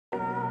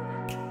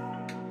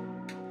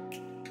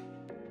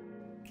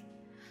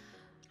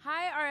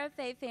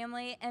RFA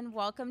family, and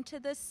welcome to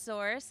The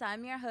Source.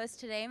 I'm your host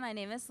today. My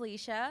name is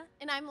Leisha.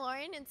 And I'm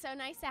Lauren. It's so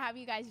nice to have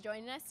you guys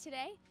joining us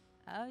today.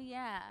 Oh,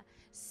 yeah.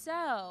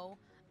 So,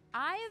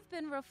 I have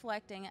been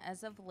reflecting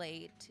as of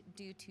late,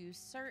 due to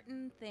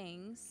certain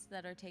things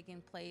that are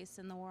taking place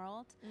in the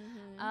world,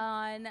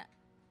 on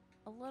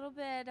a little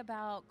bit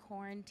about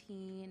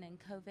quarantine and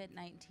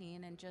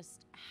COVID-19 and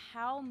just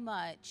how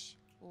much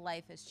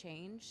life has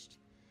changed.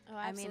 Oh,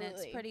 absolutely. I mean,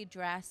 it's pretty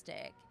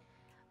drastic.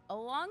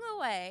 Along the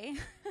way,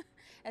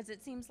 as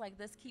it seems like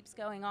this keeps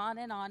going on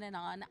and on and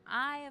on,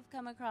 I have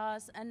come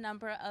across a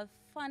number of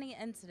funny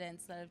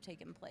incidents that have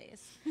taken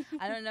place.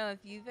 I don't know if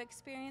you've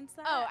experienced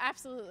that. Oh,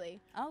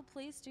 absolutely. Oh,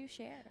 please do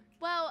share.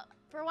 Well,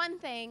 for one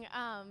thing,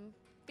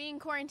 being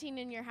quarantined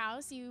in your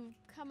house, you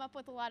come up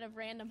with a lot of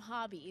random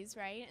hobbies,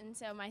 right? And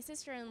so my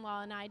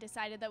sister-in-law and I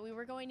decided that we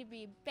were going to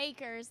be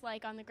bakers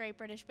like on the Great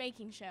British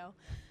Baking Show.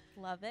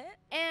 Love it.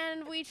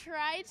 And we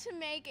tried to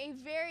make a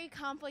very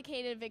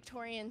complicated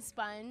Victorian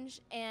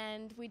sponge,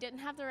 and we didn't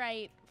have the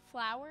right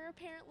flour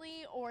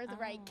apparently, or the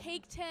right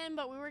cake tin,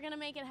 but we were gonna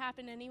make it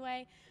happen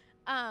anyway.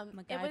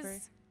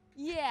 MacGyver.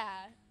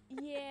 Yeah,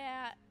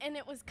 and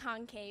it was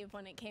concave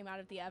when it came out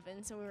of the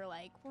oven, so we were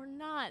like, we're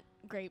not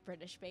Great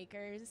British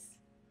bakers.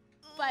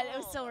 But it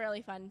was still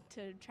really fun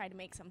to try to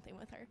make something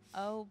with her.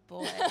 Oh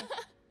boy.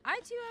 I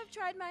too have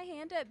tried my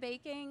hand at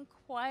baking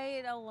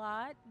quite a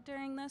lot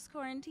during this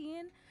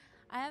quarantine.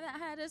 I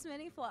haven't had as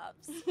many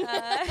flops.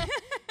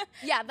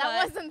 Yeah,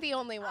 that wasn't the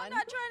only one. I'm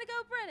not trying to go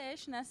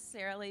British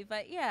necessarily,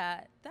 but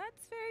yeah,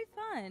 that's very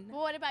fun.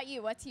 Well, what about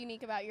you? What's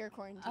unique about your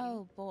quarantine?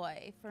 Oh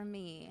boy, for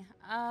me.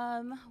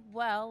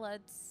 Well,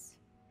 let's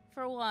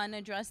for one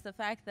address the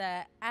fact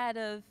that out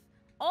of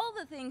all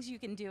the things you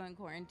can do in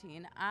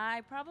quarantine,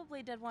 I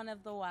probably did one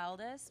of the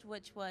wildest,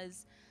 which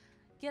was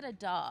get a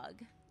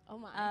dog. Oh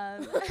my.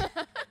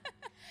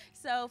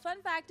 So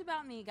fun fact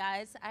about me,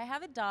 guys, I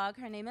have a dog.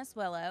 Her name is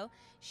Willow.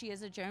 She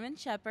is a German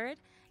Shepherd,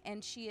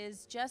 and she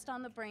is just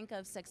on the brink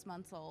of 6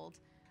 months old.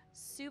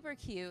 Super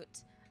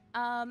cute.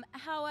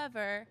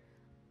 However,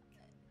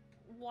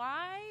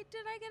 why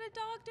did I get a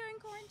dog during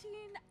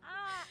quarantine?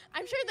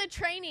 I'm sure the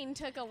training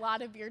took a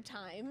lot of your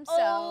time. So.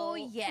 Oh,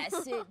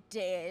 yes, it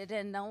did.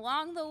 And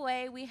along the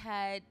way, we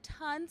had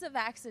tons of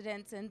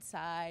accidents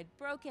inside,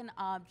 broken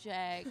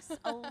objects,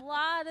 a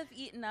lot of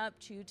eaten up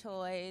chew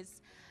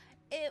toys.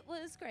 It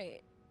was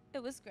great.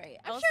 It was great.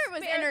 I'm sure it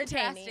was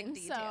entertaining.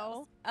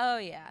 So, oh,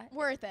 yeah.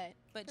 Worth it.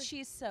 But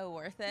she's so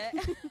worth it.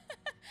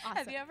 Awesome.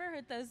 Have you ever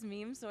heard those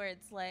memes where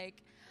it's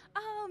like,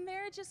 oh,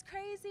 marriage is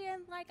crazy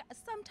and like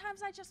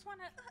sometimes I just want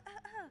to,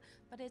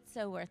 but it's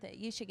so worth it.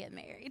 You should get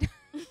married.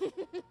 That's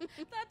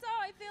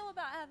how I feel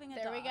about having a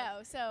dog. There we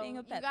go. So being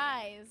a pet you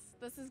guys,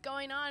 this is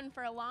going on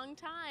for a long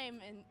time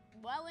and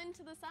well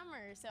into the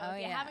summer. So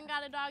if you haven't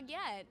got a dog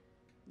yet,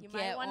 you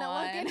might want to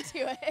look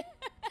into it.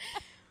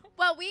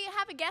 Well, we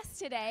have a guest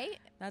today.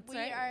 That's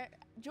right. We are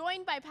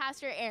joined by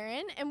Pastor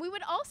Aaron, and we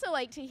would also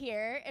like to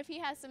hear if he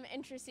has some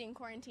interesting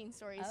quarantine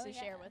stories to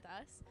share with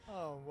us.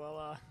 Oh,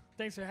 well,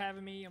 thanks for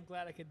having me. I'm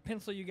glad I could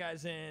pencil you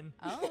guys in.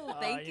 Oh,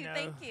 thank you.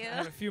 I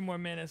have a few more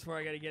minutes before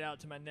I got to get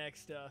out to my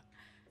next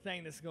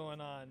thing that's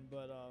going on.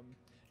 But,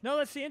 no,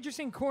 let's see.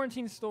 Interesting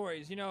quarantine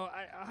stories. You know,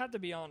 I'll have to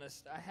be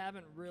honest. I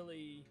haven't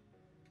really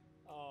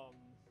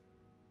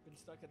been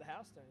stuck at the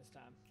house during this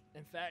time.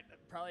 In fact,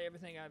 probably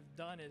everything I've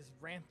done is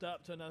ramped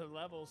up to another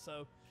level.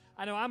 So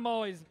I know I'm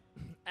always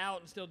out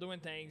and still doing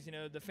things. You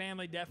know, the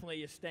family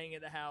definitely is staying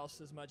at the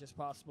house as much as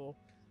possible.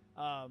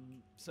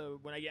 So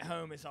when I get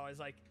home, it's always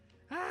like,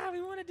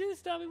 we want to do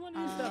stuff. We want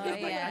to do stuff.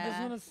 Like, I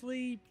just want to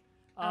sleep.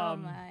 Oh,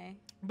 my.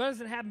 But it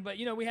doesn't happen. But,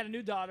 you know, we had a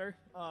new daughter.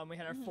 We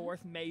had our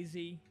fourth,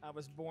 Maisie. I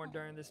was born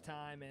during this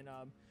time. And,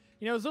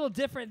 you know, it was a little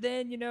different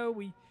then. You know,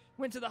 we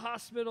went to the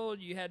hospital.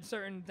 You had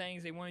certain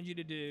things they wanted you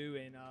to do.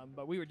 And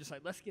but we were just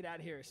like, let's get out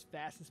of here as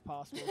fast as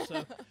possible.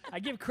 So I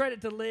give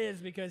credit to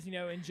Liz because, you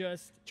know, in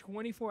just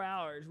 24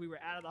 hours, we were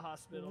out of the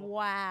hospital.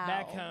 Wow.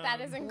 Back home.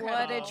 That is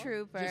incredible. What a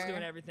trooper. Just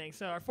doing everything.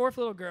 So our fourth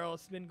little girl,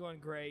 it's been going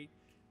great.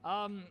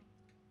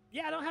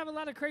 Yeah, I don't have a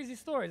lot of crazy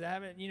stories. I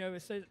haven't, you know,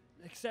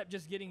 except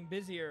just getting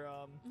busier,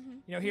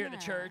 you know, here at the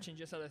church and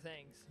just other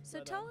things. So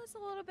but, tell us a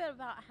little bit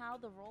about how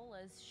the role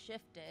has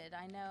shifted.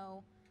 I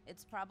know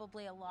it's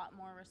probably a lot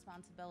more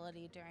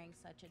responsibility during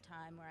such a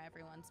time where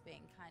everyone's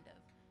being kind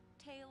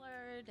of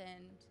tailored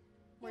and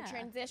we're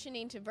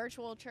transitioning to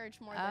virtual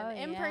church more than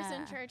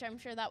in-person church. I'm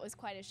sure that was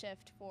quite a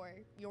shift for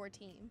your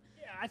team.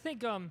 Yeah, I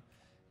think,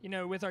 you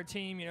know, with our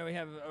team, you know, we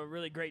have a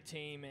really great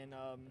team and,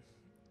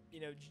 you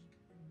know,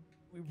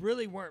 we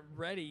really weren't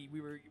ready.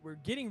 We're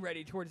getting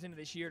ready towards the end of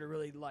this year to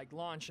really like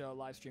launch a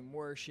live stream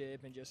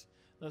worship and just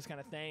those kind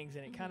of things.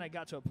 And it kind of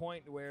got to a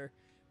point where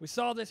we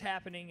saw this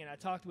happening. And I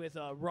talked with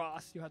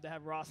Ross. You'll have to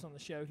have Ross on the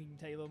show. He can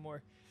tell you a little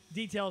more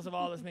details of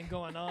all that's been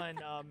going on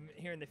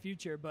here in the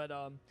future. But,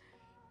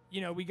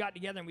 you know, we got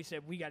together and we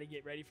said, we got to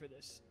get ready for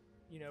this.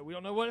 You know, we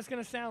don't know what it's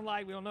going to sound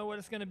like. We don't know what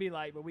it's going to be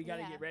like, but we got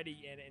to get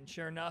ready. And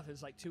sure enough,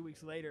 it's like 2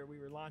 weeks later, we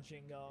were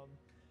launching,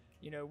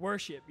 you know,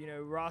 worship. You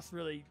know, Ross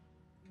really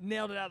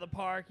nailed it out of the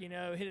park, hit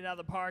it out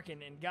of the park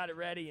and got it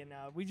ready. And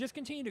we just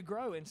continue to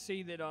grow and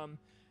see that,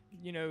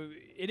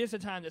 it is a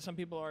time that some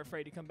people are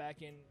afraid to come back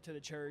into the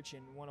church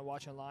and want to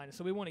watch online. And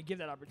so we want to give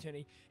that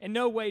opportunity. In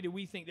no way do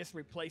we think this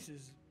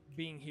replaces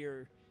being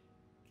here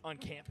on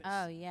campus.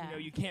 Oh, yeah.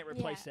 You can't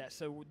replace that.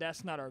 So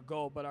that's not our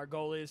goal. But our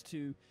goal is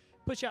to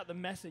push out the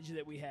message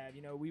that we have.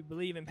 We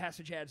believe in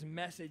Pastor Chad's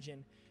message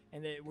and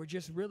that we're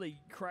just really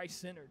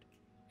Christ-centered.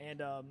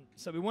 And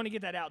so we want to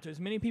get that out to as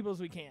many people as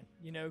we can,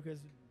 because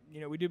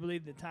we do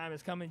believe the time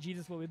is coming.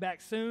 Jesus will be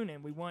back soon,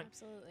 and we want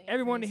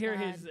everyone to hear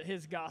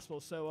his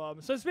gospel. So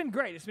it's been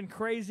great. It's been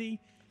crazy.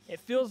 It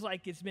feels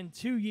like it's been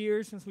 2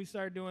 years since we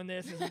started doing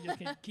this, and we just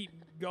can keep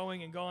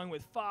going and going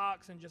with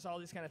Fox and just all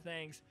these kind of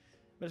things.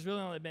 But it's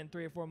really only been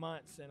 3 or 4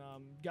 months, and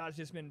God's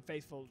just been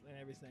faithful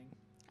in everything.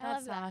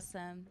 That's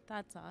awesome.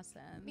 That's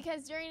awesome.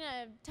 Because during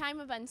a time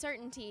of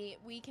uncertainty,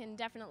 we can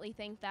definitely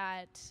think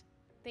that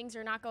things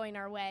are not going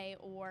our way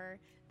or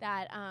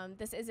that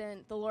this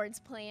isn't the Lord's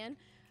plan.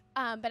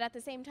 But at the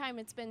same time,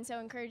 it's been so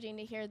encouraging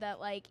to hear that,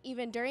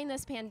 even during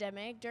this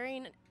pandemic,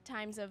 during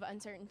times of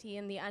uncertainty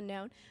and the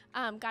unknown,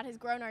 God has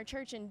grown our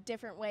church in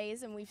different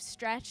ways, and we've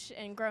stretched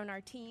and grown our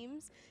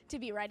teams to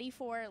be ready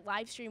for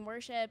live stream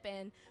worship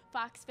and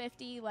Fox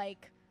 50.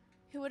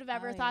 Who would have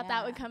ever thought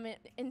that would come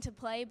into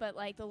play? But,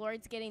 the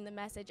Lord's getting the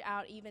message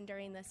out even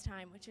during this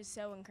time, which is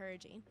so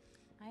encouraging.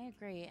 I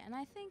agree. And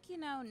I think,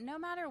 no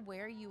matter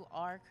where you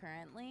are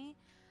currently,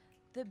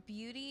 the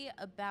beauty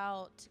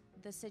about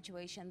the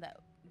situation that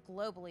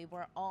globally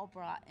we're all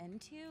brought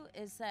into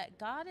is that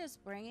God is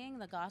bringing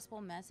the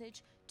gospel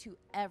message to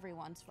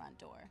everyone's front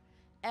door.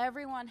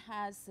 Everyone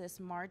has this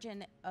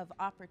margin of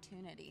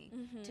opportunity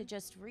to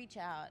just reach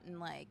out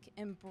and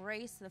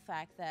embrace the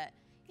fact that,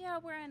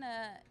 we're in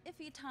a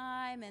iffy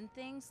time and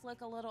things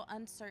look a little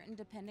uncertain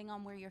depending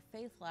on where your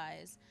faith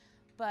lies,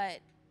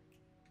 but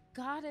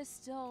God is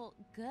still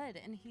good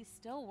and he's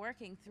still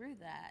working through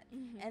that.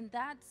 And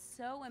that's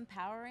so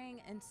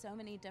empowering in so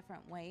many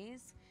different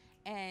ways.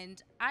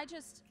 And I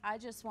just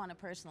want to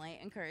personally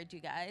encourage you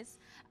guys,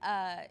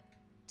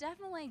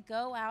 definitely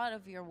go out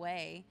of your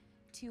way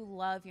to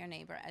love your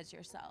neighbor as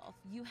yourself.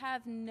 You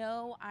have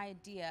no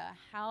idea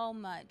how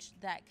much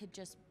that could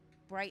just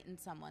brighten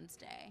someone's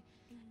day.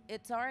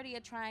 It's already a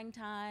trying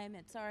time.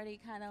 It's already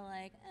kind of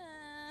right.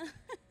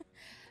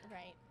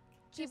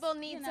 People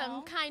need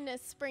some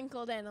kindness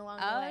sprinkled in along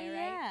the way, right?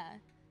 Yeah.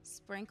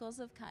 Sprinkles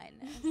of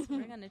kindness.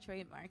 We're going to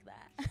trademark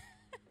that.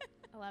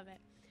 I love it.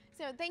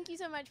 So thank you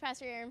so much,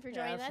 Pastor Aaron, for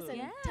joining us and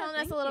Yeah, telling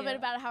us a little bit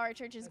about how our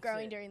church is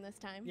growing during this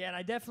time. Yeah, and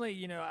I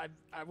definitely,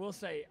 I will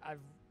say I'm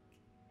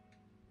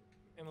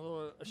a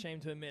little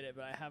ashamed to admit it,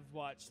 but I have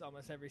watched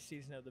almost every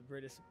season of the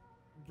British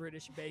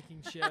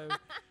baking show.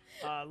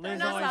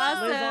 Liz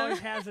always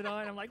has it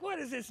on. I'm like, what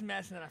is this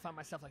mess? And then I find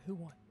myself like, who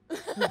won?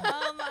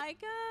 Oh my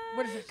God.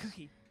 What is that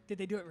cookie? Did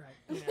they do it right?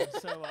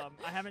 So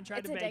I haven't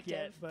tried to bake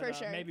yet, but for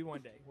sure. Maybe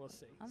one day we'll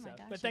see. Oh my gosh,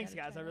 but thanks,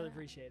 guys. I really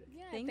appreciate it.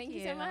 Yeah, thank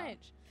you so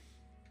much.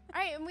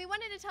 All right, and we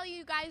wanted to tell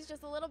you guys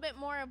just a little bit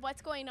more of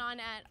what's going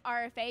on at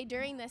RFA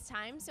during this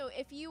time. So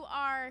if you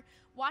are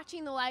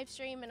watching the live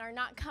stream and are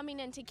not coming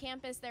into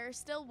campus, there are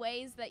still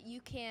ways that you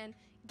can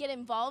get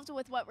involved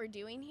with what we're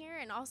doing here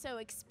and also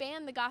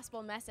expand the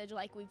gospel message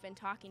like we've been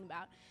talking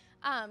about.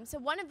 So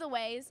one of the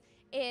ways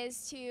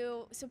is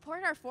to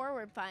support our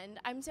Forward Fund.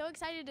 I'm so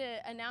excited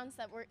to announce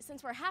that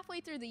since we're halfway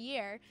through the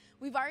year,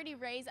 we've already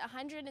raised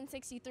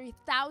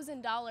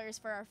 $163,000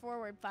 for our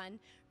Forward Fund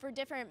for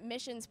different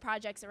missions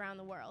projects around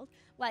the world,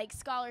 like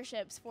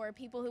scholarships for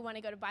people who want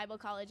to go to Bible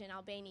college in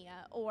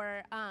Albania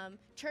or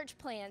church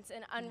plants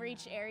in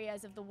unreached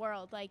areas of the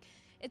world.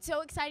 It's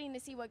so exciting to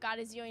see what God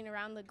is doing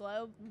around the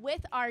globe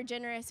with our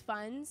generous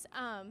funds.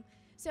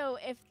 So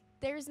if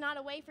there's not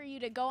a way for you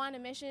to go on a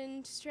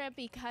mission trip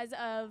because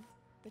of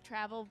the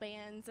travel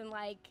bans and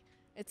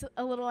it's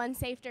a little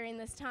unsafe during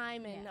this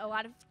time and a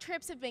lot of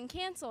trips have been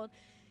canceled,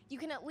 you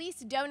can at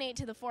least donate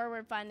to the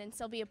Forward Fund and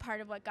still be a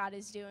part of what God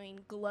is doing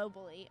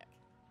globally.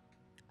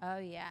 Oh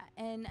yeah.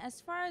 And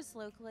as far as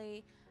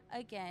locally,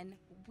 again,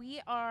 we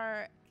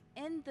are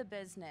in the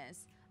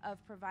business of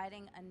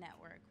providing a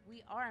network.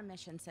 We are a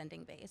mission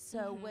sending base.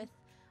 So with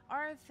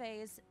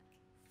RFA's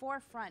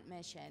forefront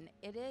mission,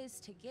 it is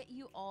to get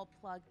you all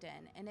plugged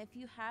in. And if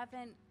you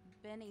haven't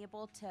been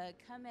able to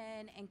come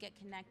in and get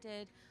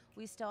connected,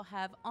 we still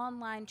have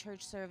online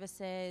church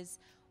services.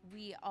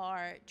 We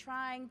are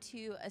trying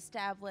to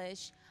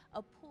establish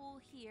a pool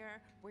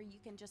here where you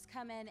can just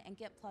come in and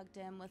get plugged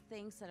in with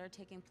things that are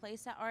taking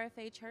place at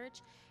RFA Church.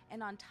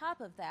 And on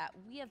top of that,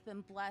 we have been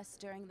blessed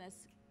during this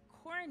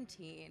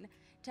quarantine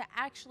to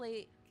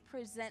actually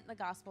present the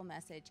gospel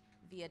message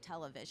via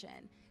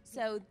television.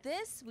 So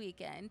this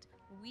weekend,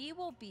 we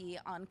will be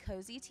on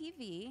Cozy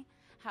TV.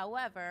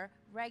 However,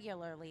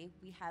 regularly,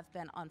 we have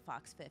been on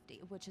Fox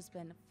 50, which has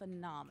been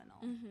phenomenal.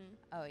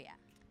 Oh, yeah.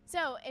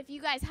 So if you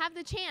guys have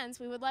the chance,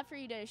 we would love for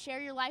you to share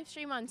your live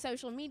stream on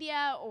social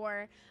media,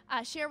 or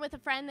share with a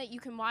friend that you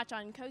can watch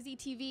on Cozy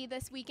TV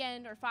this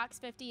weekend or Fox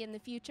 50 in the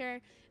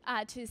future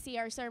to see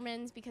our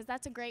sermons, because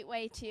that's a great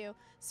way to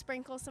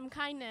sprinkle some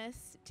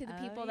kindness to the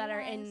people that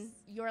are in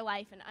your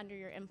life and under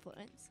your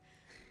influence.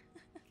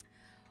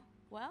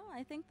 Well,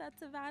 I think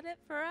that's about it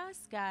for us,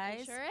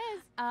 guys. It sure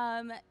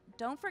is.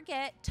 Don't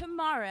forget,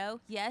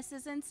 tomorrow, yes,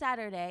 is in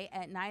Saturday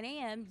at 9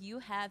 a.m., you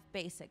have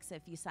Basix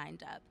if you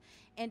signed up.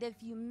 And if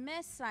you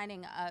missed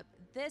signing up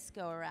this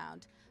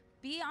go-around,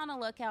 be on a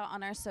lookout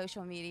on our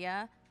social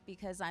media,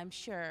 because I'm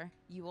sure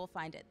you will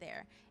find it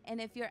there.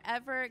 And if you're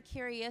ever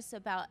curious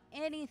about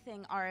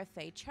anything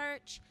RFA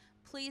Church,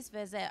 please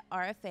visit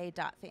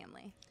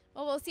rfa.family.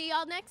 Well, we'll see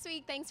y'all next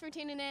week. Thanks for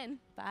tuning in.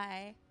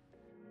 Bye.